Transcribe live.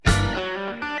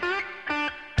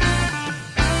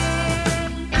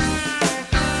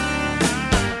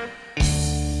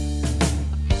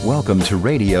Welcome to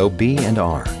Radio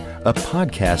B&R, a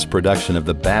podcast production of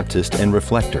the Baptist and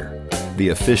Reflector, the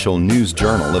official news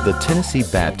journal of the Tennessee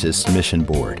Baptist Mission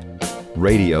Board.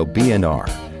 Radio B&R,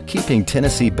 keeping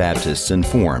Tennessee Baptists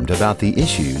informed about the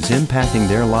issues impacting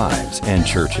their lives and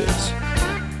churches.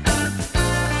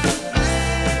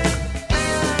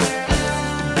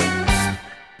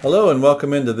 Hello and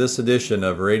welcome into this edition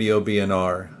of Radio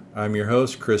B&R. I'm your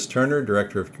host, Chris Turner,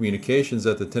 Director of Communications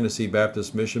at the Tennessee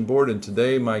Baptist Mission Board, and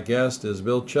today my guest is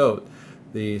Bill Choate,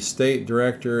 the State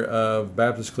Director of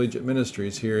Baptist Collegiate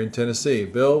Ministries here in Tennessee.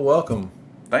 Bill, welcome.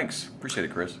 Thanks. Appreciate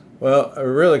it, Chris. Well, I'm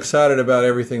really excited about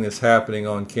everything that's happening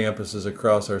on campuses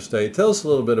across our state. Tell us a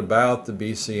little bit about the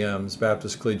BCMs,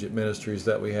 Baptist Collegiate Ministries,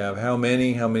 that we have. How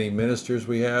many ministers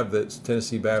we have that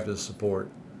Tennessee Baptists support?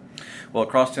 Well,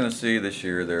 across Tennessee this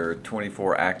year, there are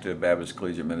 24 active Baptist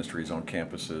Collegiate Ministries on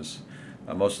campuses,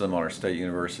 most of them on our state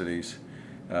universities,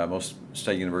 most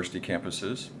state university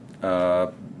campuses.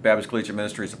 Baptist Collegiate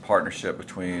Ministry is a partnership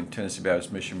between Tennessee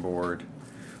Baptist Mission Board,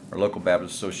 our local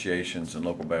Baptist associations, and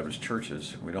local Baptist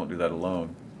churches. We don't do that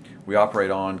alone. We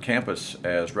operate on campus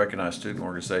as recognized student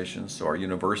organizations, so our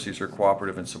universities are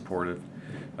cooperative and supportive.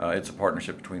 It's a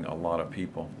partnership between a lot of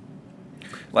people.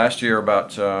 Last year,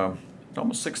 about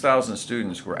almost 6,000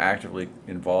 students were actively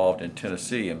involved in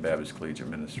Tennessee in Baptist Collegiate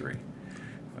Ministry.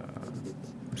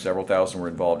 Several thousand were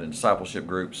involved in discipleship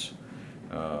groups.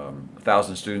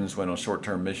 1,000 students went on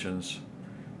short-term missions.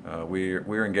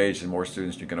 We're engaged in more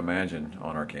students than you can imagine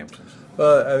on our campuses.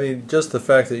 Well, I mean, just the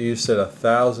fact that you said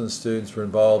 1,000 students were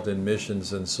involved in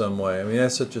missions in some way, I mean,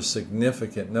 that's such a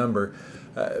significant number.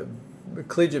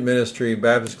 Collegiate Ministry,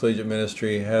 Baptist Collegiate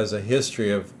Ministry, has a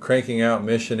history of cranking out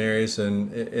missionaries,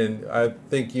 and I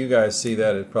think you guys see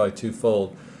that as probably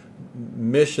twofold.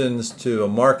 Missions to a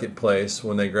marketplace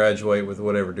when they graduate with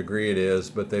whatever degree it is,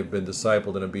 but they've been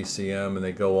discipled in a BCM and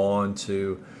they go on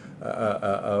to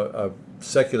a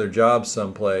secular job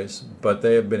someplace, but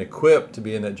they have been equipped to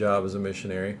be in that job as a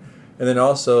missionary. And then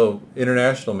also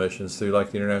international missions through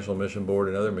like the International Mission Board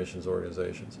and other missions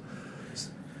organizations.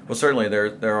 Well, certainly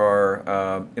there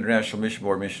are International Mission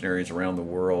Board missionaries around the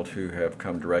world who have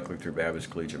come directly through Baptist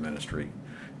Collegiate Ministry.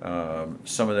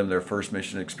 Some of them, their first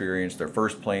mission experience, their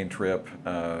first plane trip,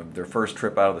 their first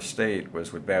trip out of the state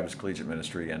was with Baptist Collegiate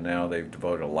Ministry, and now they've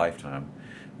devoted a lifetime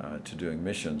to doing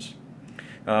missions.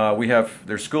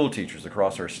 There's school teachers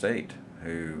across our state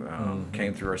who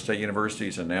came through our state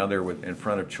universities, and now they're in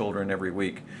front of children every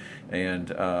week. And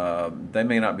they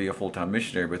may not be a full-time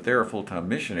missionary, but they're a full-time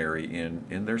missionary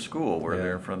in their school where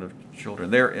they're in front of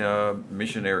children. They're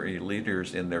missionary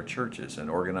leaders in their churches and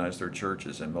organize their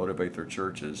churches and motivate their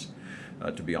churches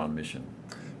to be on mission.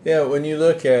 Yeah, when you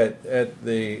look at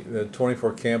the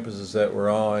 24 campuses that we're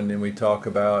on, and we talk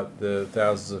about the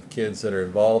thousands of kids that are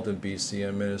involved in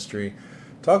BCM ministry,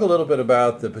 talk a little bit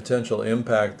about the potential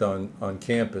impact on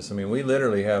campus. I mean, we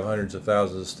literally have hundreds of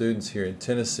thousands of students here in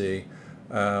Tennessee.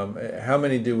 How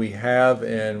many do we have,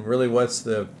 and really what's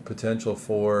the potential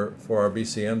for our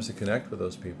BCMs to connect with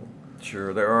those people?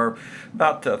 Sure. There are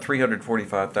about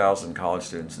 345,000 college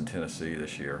students in Tennessee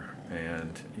this year.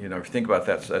 And, if you think about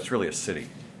that, that's really a city.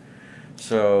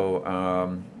 So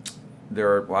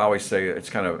I always say it's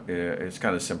kind of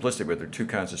simplistic, but there are two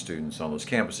kinds of students on those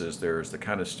campuses. There's the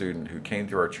kind of student who came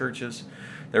through our churches.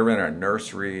 They're in our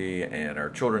nursery and our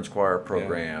children's choir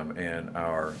program and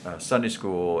our Sunday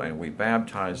school, and we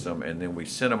baptized them, and then we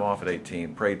sent them off at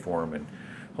 18, prayed for them, and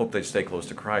hope they stay close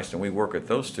to Christ. And we work with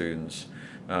those students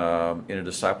in a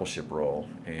discipleship role,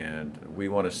 and we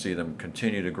want to see them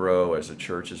continue to grow as the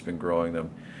church has been growing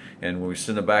them. And when we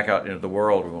send them back out into the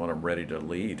world, we want them ready to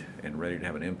lead and ready to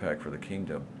have an impact for the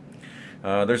kingdom.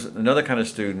 There's another kind of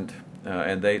student,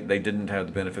 and they didn't have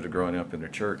the benefit of growing up in a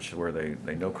church where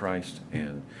they know Christ.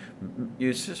 And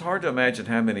it's just hard to imagine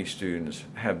how many students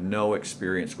have no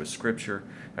experience with Scripture,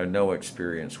 have no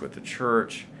experience with the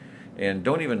church, and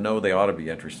don't even know they ought to be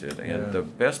interested. And the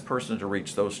best person to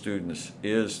reach those students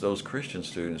is those Christian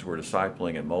students we're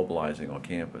discipling and mobilizing on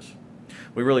campus.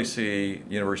 We really see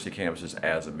university campuses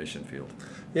as a mission field.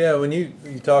 Yeah, when you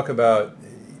talk about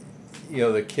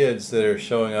the kids that are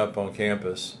showing up on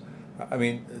campus, I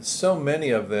mean, so many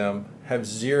of them have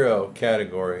zero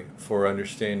category for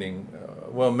understanding,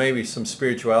 maybe some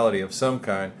spirituality of some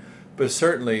kind, but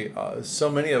certainly so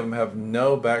many of them have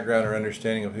no background or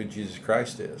understanding of who Jesus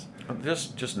Christ is.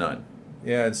 Just none.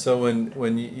 Yeah, and so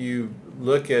when you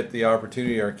look at the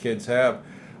opportunity our kids have,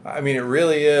 I mean, it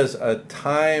really is a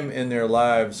time in their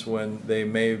lives when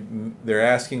they're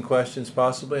asking questions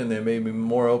possibly, and they may be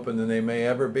more open than they may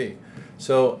ever be.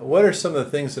 So what are some of the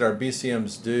things that our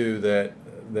BCMs do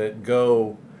that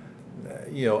go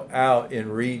out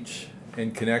and reach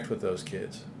and connect with those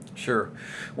kids? Sure.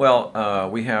 Well,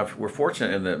 we're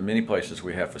fortunate in that many places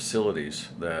we have facilities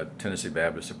that Tennessee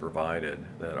Baptists have provided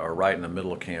that are right in the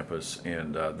middle of campus,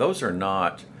 and those are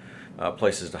not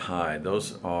places to hide.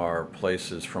 Those are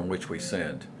places from which we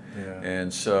send. Yeah.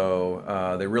 And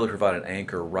so they really provide an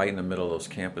anchor right in the middle of those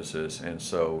campuses. And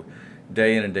so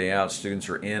day in and day out, students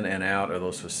are in and out of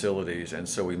those facilities. And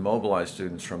so we mobilize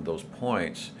students from those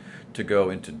points to go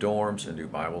into dorms and do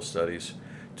Bible studies,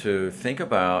 to think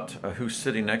about who's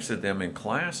sitting next to them in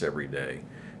class every day.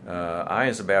 I,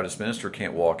 as a Baptist minister,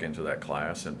 can't walk into that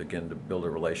class and begin to build a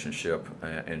relationship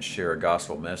and share a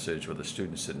gospel message with a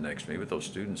student sitting next to me, but those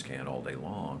students can all day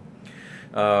long.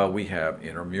 We have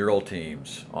intramural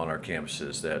teams on our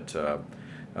campuses that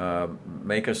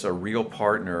make us a real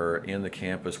partner in the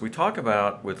campus. We talk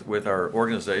about, with our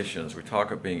organizations, we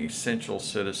talk about being essential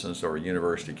citizens to our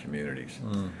university communities.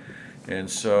 And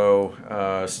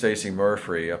so Stacy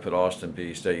Murphy up at Austin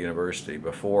Peay State University,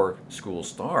 before school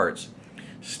starts,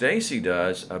 Stacy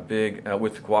does a big,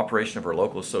 with the cooperation of her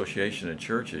local association and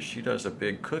churches, she does a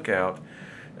big cookout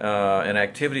and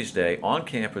activities day on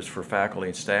campus for faculty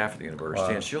and staff at the university.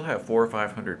 Wow. And she'll have 400 or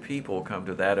 500 people come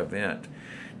to that event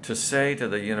to say to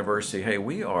the university, hey,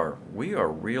 we are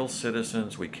real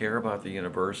citizens, we care about the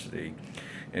university,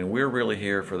 and we're really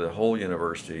here for the whole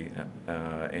university,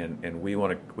 and we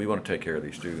want to take care of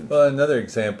these students. Well, another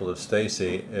example of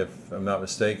Stacy, if I'm not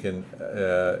mistaken,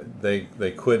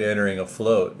 they quit entering a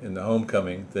float in the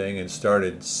homecoming thing and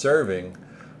started serving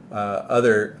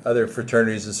other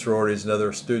fraternities and sororities and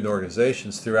other student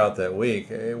organizations throughout that week,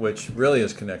 which really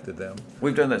has connected them.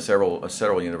 We've done that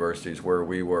several universities where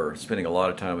we were spending a lot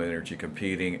of time and energy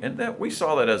competing, and that we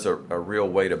saw that as a real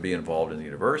way to be involved in the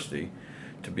university,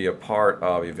 to be a part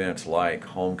of events like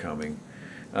homecoming.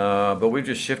 But we've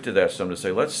just shifted that some to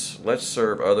say, let's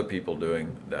serve other people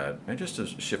doing that, and just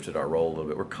has shifted our role a little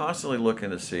bit. We're constantly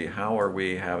looking to see how are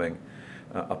we having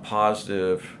a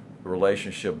positive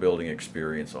relationship building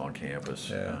experience on campus,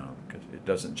 because it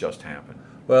doesn't just happen.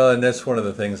 Well, and that's one of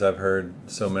the things I've heard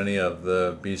so many of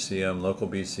the local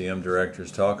BCM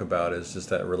directors talk about, is just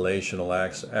that relational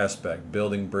aspect,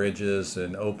 building bridges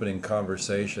and opening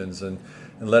conversations and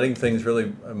letting things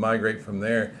really migrate from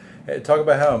there. Talk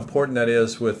about how important that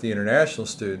is with the international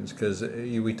students, because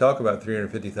we talk about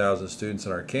 350,000 students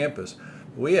on our campus.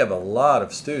 We have a lot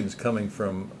of students coming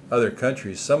from other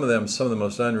countries, some of the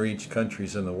most unreached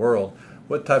countries in the world.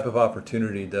 What type of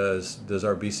opportunity does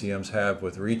our BCMs have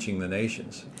with reaching the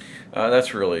nations?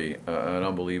 That's really an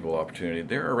unbelievable opportunity.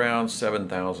 There are around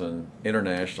 7,000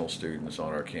 international students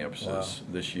on our campuses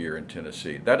this year in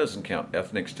Tennessee. That doesn't count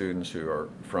ethnic students who are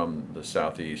from the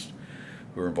Southeast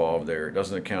who are involved there. It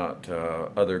doesn't count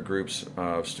other groups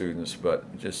of students,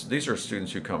 but just these are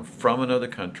students who come from another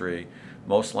country.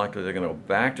 Most likely they're going to go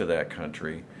back to that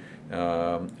country.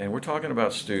 And we're talking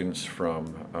about students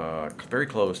from very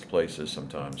closed places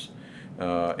sometimes.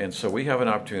 And so we have an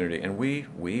opportunity, and we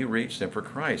reach them for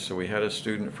Christ. So we had a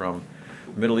student from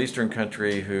a Middle Eastern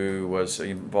country who was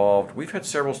involved. We've had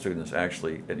several students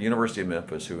actually at the University of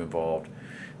Memphis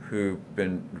who've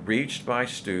been reached by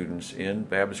students in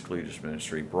Baptist Collegiate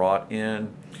Ministry, brought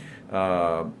in,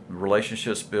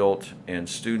 relationships built, and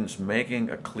students making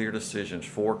a clear decision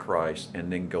for Christ, and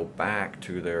then go back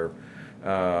to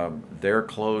their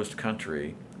closed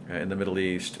country in the Middle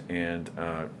East and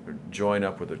join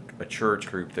up with a church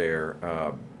group there,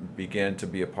 begin to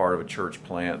be a part of a church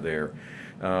plant there,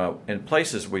 in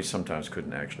places we sometimes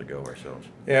couldn't actually go ourselves.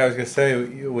 Yeah, I was going to say,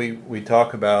 we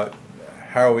talk about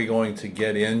how are we going to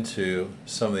get into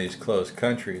some of these closed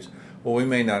countries. Well, we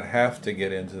may not have to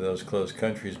get into those closed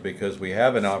countries because we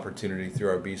have an opportunity through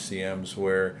our BCMs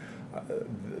where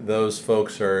those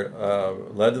folks are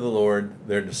led to the Lord,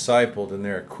 they're discipled, and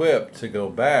they're equipped to go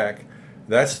back.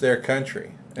 That's their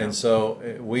country. And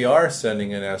so we are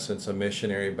sending, in essence, a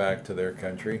missionary back to their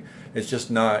country. It's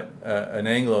just not an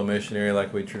Anglo missionary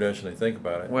like we traditionally think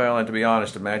about it. Well, and to be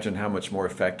honest, imagine how much more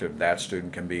effective that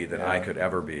student can be than I could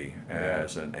ever be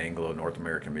as an Anglo North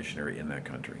American missionary in that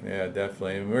country. Yeah,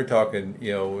 definitely. And we're talking,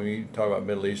 when we talk about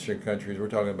Middle Eastern countries, we're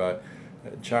talking about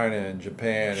China and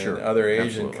Japan and other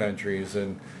Asian countries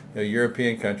and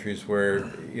European countries where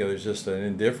there's just an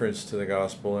indifference to the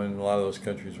gospel, and a lot of those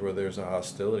countries where there's a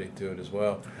hostility to it as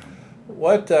well.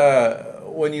 What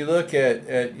when you look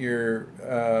at your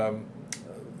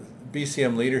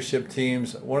BCM leadership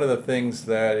teams, one of the things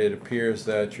that it appears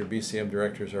that your BCM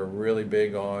directors are really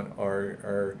big on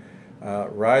are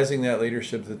rising that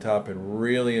leadership to the top and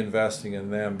really investing in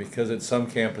them, because at some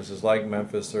campuses like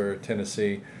Memphis or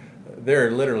Tennessee, there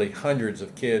are literally hundreds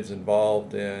of kids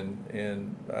involved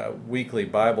in weekly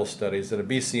Bible studies that a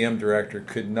BCM director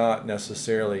could not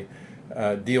necessarily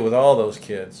deal with all those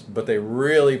kids, but they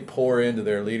really pour into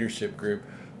their leadership group.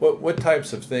 What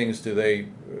types of things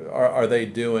are they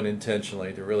doing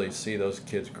intentionally to really see those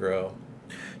kids grow?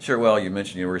 Sure. Well, you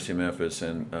mentioned University of Memphis,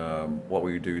 and what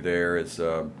we do there is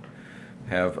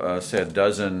have say a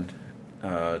dozen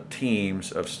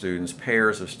teams of students,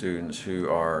 pairs of students who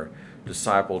are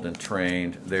discipled and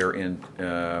trained. They're in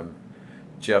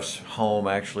Jeff's home.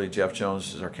 Actually, Jeff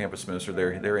Jones is our campus minister.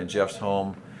 They're in Jeff's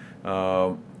home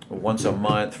once a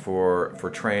month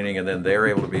for training, and then they're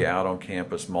able to be out on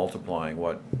campus multiplying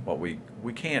what we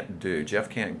can't do. Jeff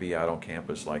can't be out on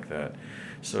campus like that.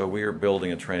 So we are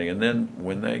building and training, and then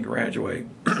when they graduate,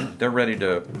 they're ready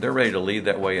to lead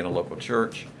that way in a local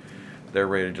church. They're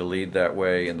ready to lead that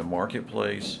way in the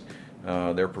marketplace.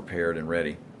 They're prepared and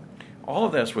ready. All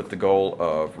of that's with the goal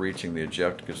of reaching the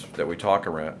objectives that we talk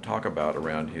about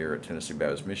around here at Tennessee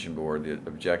Baptist Mission Board. The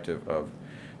objective of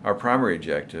our primary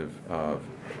objective of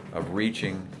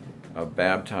reaching, of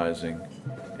baptizing,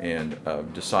 and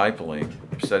of discipling,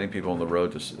 setting people on the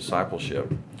road to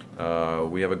discipleship.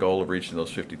 We have a goal of reaching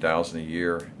those 50,000 a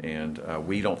year, and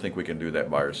we don't think we can do that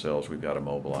by ourselves. We've got to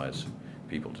mobilize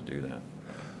people to do that.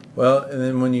 Well, and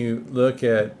then when you look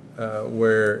at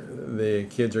where the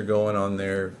kids are going on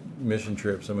their mission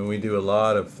trips, I mean, we do a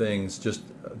lot of things just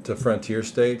to frontier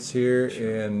states here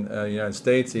in the United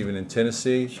States, even in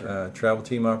Tennessee, travel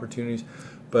team opportunities.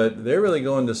 But they're really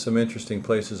going to some interesting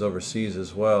places overseas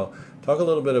as well. Talk a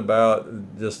little bit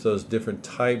about just those different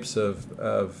types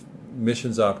of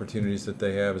missions opportunities that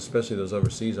they have, especially those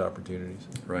overseas opportunities.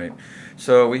 Right.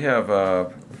 So we have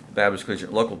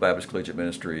local Baptist Collegiate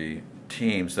Ministry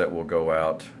teams that will go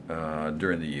out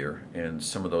during the year, and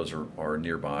some of those are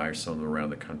nearby, some of them around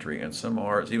the country, and some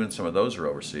of those are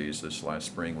overseas. This last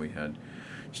spring we had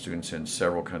students in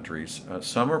several countries.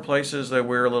 Some are places that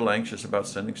we're a little anxious about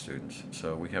sending students,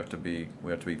 so we have to be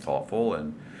thoughtful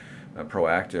and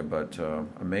proactive, but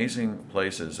amazing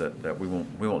places that we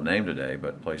won't name today,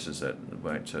 but places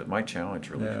that might challenge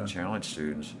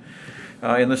students.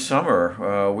 In the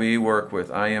summer, we work with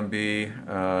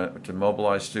IMB to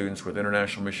mobilize students with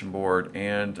International Mission Board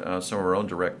and some of our own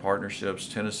direct partnerships,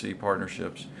 Tennessee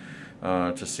partnerships,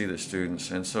 to see the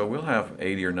students. And so we'll have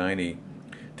 80 or 90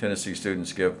 Tennessee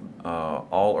students give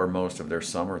all or most of their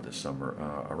summer this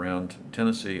summer around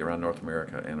Tennessee, around North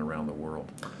America, and around the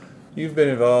world. You've been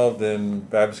involved in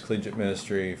Baptist Collegiate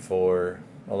Ministry for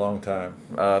a long time.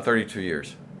 32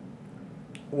 years.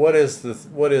 What is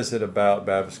it about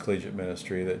Baptist Collegiate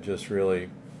Ministry that just really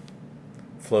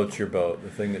floats your boat, the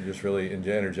thing that just really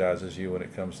energizes you when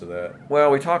it comes to that?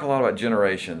 Well, we talk a lot about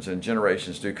generations, and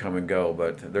generations do come and go,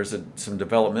 but there's some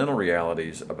developmental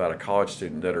realities about a college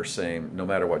student that are same no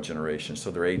matter what generation.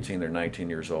 So they're 18, they're 19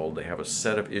 years old, they have a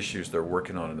set of issues they're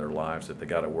working on in their lives that they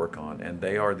got to work on, and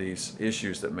they are these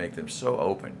issues that make them so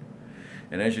open.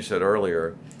 And as you said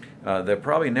earlier, they're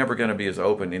probably never going to be as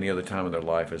open any other time in their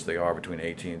life as they are between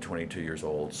 18 and 22 years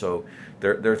old. So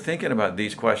they're thinking about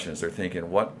these questions. They're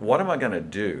thinking, what am I going to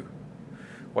do?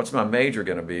 What's my major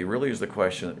going to be? Really is the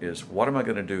question is, what am I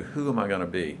going to do? Who am I going to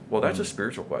be? Well, that's a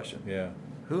spiritual question. Yeah.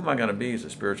 Who am I going to be is a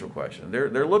spiritual question.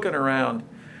 They're looking around.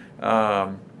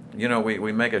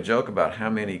 We make a joke about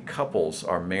how many couples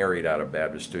are married out of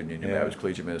Baptist Student Union, Baptist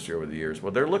Collegiate Ministry over the years.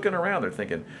 Well, they're looking around. They're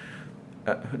thinking,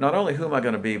 not only who am I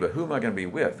going to be, but who am I going to be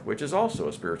with, which is also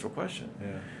a spiritual question.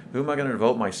 Yeah. Who am I going to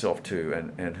devote myself to,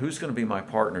 and who's going to be my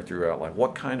partner throughout life?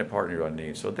 What kind of partner do I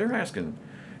need? So they're asking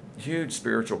huge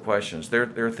spiritual questions.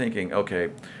 They're thinking,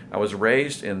 okay, I was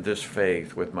raised in this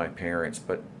faith with my parents,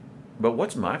 but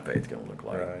what's my faith going to look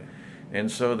like? Right.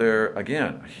 And so they're,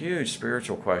 again, a huge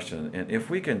spiritual question. And if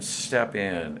we can step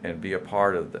in and be a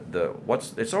part of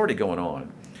it's already going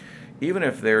on. Even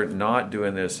if they're not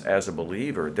doing this as a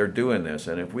believer, they're doing this.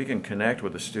 And if we can connect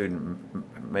with the student,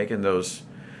 making those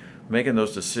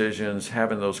decisions,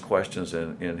 having those questions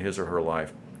in his or her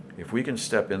life, if we can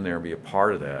step in there and be a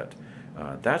part of that,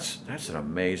 that's an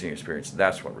amazing experience.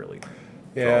 That's what really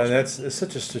Yeah, and it's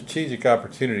such a strategic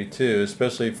opportunity too,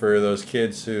 especially for those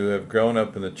kids who have grown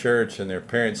up in the church and their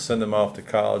parents send them off to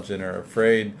college and are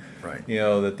afraid, right,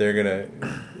 that they're going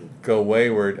to go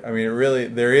wayward. I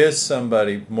mean, there is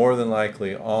somebody more than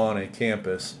likely on a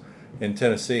campus in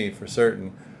Tennessee for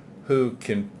certain who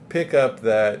can pick up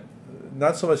that,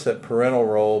 not so much that parental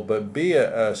role, but be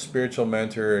a spiritual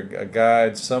mentor, a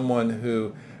guide, someone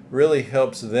who really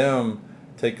helps them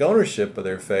take ownership of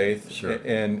their faith. Sure.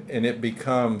 and it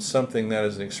becomes something that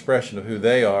is an expression of who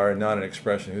they are and not an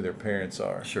expression of who their parents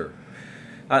are. Sure.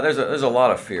 There's a lot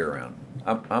of fear around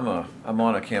I'm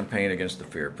on a campaign against the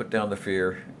fear. Put down the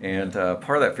fear, and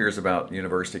part of that fear is about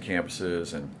university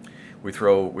campuses, and we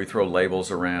throw labels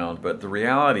around. But the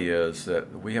reality is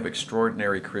that we have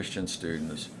extraordinary Christian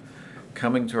students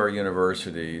coming to our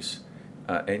universities,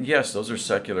 and yes, those are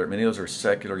secular. Many of those are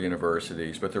secular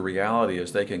universities. But the reality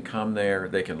is they can come there,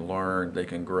 they can learn, they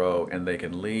can grow, and they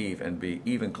can leave and be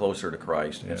even closer to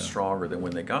Christ and stronger than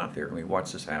when they got there. And we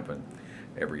watch this happen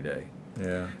every day.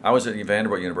 Yeah. I was at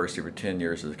Vanderbilt University for 10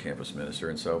 years as a campus minister,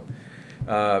 and so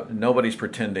nobody's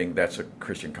pretending that's a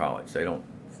Christian college. They're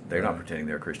not pretending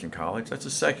they're a Christian college. That's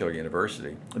a secular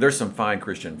university. There's some fine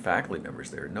Christian faculty members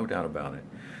there, no doubt about it.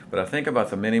 But I think about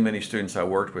the many, many students I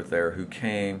worked with there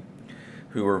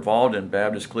who were involved in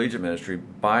Baptist collegiate ministry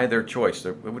by their choice.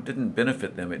 It didn't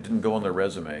benefit them. It didn't go on their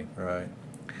resume. Right.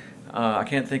 I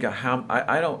can't think of how.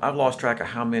 I've lost track of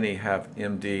how many have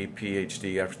MD,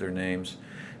 PhD after their names.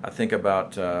 I think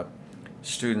about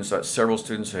students, several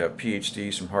students who have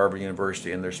PhDs from Harvard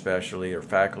University in their specialty, are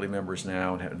faculty members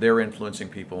now, and they're influencing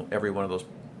people. Every one of those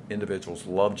individuals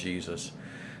love Jesus.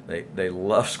 They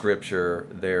love Scripture.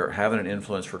 They're having an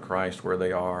influence for Christ where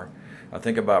they are. I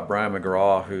think about Brian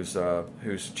McGraw,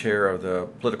 who's chair of the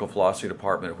political philosophy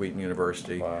department at Wheaton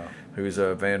University, Wow. who's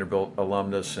a Vanderbilt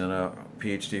alumnus and a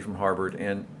PhD from Harvard,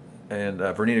 and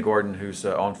Vernita Gordon, who's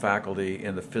on faculty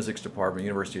in the physics department,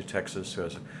 University of Texas, who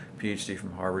has a PhD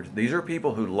from Harvard. These are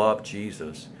people who love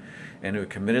Jesus and who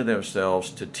committed themselves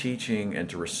to teaching and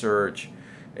to research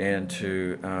and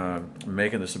to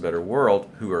making this a better world,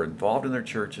 who are involved in their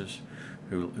churches,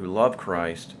 who love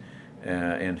Christ,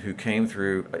 and who came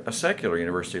through a secular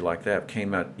university like that,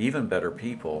 came out even better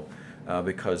people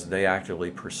because they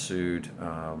actively pursued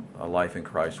a life in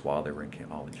Christ while they were in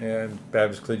college. And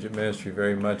Baptist Collegiate Ministry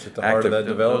very much at the heart of that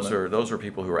development. Those are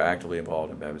people who are actively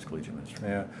involved in Baptist Collegiate Ministry.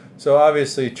 Yeah. So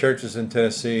obviously churches in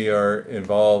Tennessee are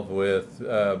involved with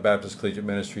Baptist Collegiate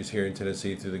Ministries here in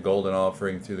Tennessee through the Golden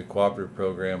Offering, through the cooperative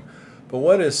program. But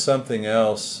what is something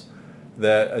else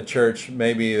that a church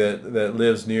maybe that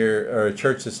lives near, or a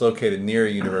church that's located near a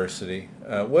university,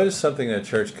 what is something that a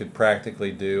church could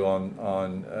practically do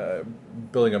on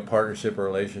building a partnership or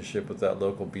relationship with that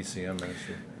local BCM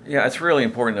ministry? Yeah, it's really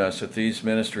important to us that these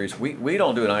ministries, we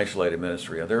don't do an isolated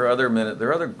ministry. There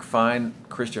are other fine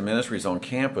Christian ministries on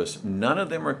campus. None of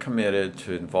them are committed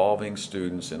to involving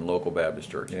students in local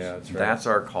Baptist churches. Yeah, that's right. That's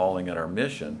our calling and our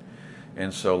mission.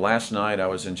 And so last night I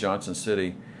was in Johnson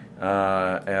City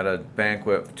at a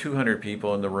banquet, 200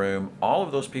 people in the room, all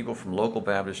of those people from local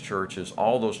Baptist churches,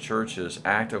 all those churches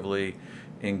actively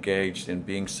engaged in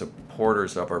being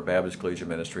supporters of our Baptist Collegiate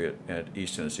Ministry at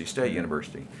East Tennessee State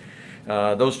University.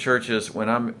 Those churches, when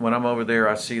I'm over there,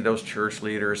 I see those church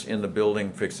leaders in the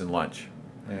building fixing lunch.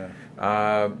 Yeah.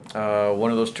 One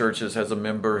of those churches has a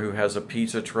member who has a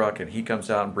pizza truck, and he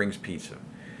comes out and brings pizza.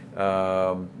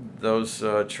 Those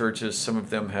churches, some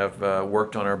of them have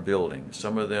worked on our building.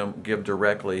 Some of them give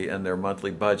directly in their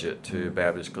monthly budget to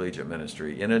Baptist Collegiate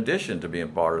Ministry, in addition to being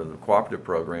part of the cooperative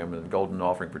program and the Golden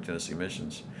Offering for Tennessee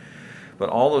Missions. But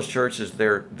all those churches,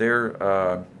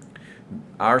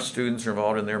 our students are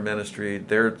involved in their ministry.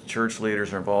 Their church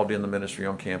leaders are involved in the ministry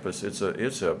on campus. It's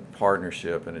a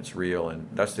partnership, and it's real, and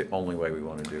that's the only way we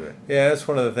want to do it. Yeah, that's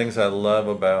one of the things I love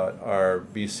about our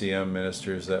BCM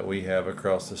ministers that we have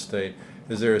across the state,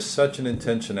 is there is such an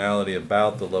intentionality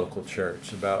about the local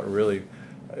church, about really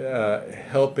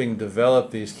helping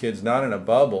develop these kids, not in a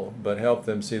bubble, but help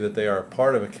them see that they are a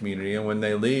part of a community. And when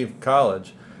they leave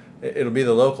college, it'll be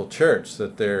the local church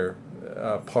that they're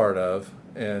part of,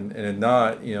 and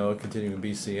not, continuing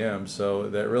BCM. So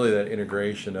that really that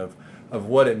integration of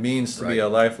what it means to be a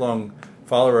lifelong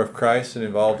follower of Christ and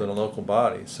involved in a local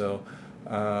body. So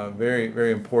very,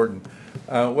 very important.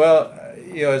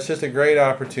 It's just a great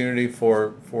opportunity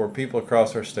for people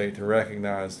across our state to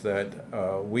recognize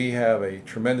that we have a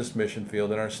tremendous mission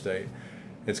field in our state.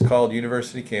 It's called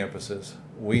university campuses.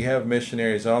 We have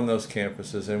missionaries on those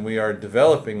campuses, and we are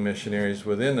developing missionaries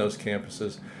within those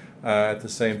campuses, at the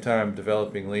same time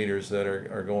developing leaders that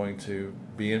are going to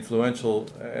be influential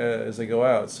as they go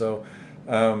out. So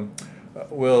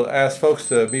we'll ask folks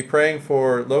to be praying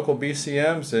for local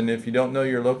BCMs, and if you don't know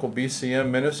your local BCM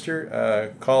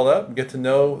minister, call up, get to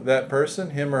know that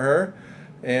person, him or her,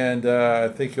 and I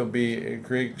think you'll be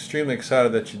extremely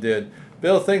excited that you did.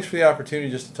 Bill, thanks for the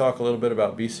opportunity just to talk a little bit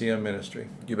about BCM ministry.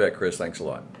 You bet, Chris. Thanks a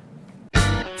lot.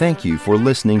 Thank you for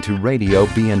listening to Radio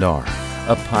B&R,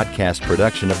 a podcast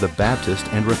production of the Baptist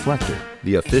and Reflector,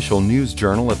 the official news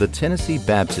journal of the Tennessee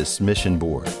Baptist Mission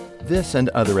Board. This and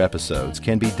other episodes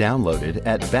can be downloaded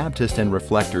at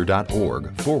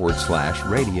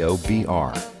baptistandreflector.org/Radio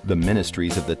BR. The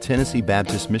ministries of the Tennessee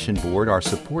Baptist Mission Board are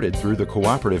supported through the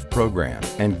Cooperative Program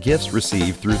and gifts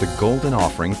received through the Golden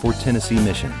Offering for Tennessee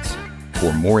Missions.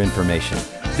 For more information,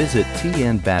 visit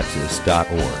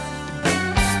tnbaptist.org.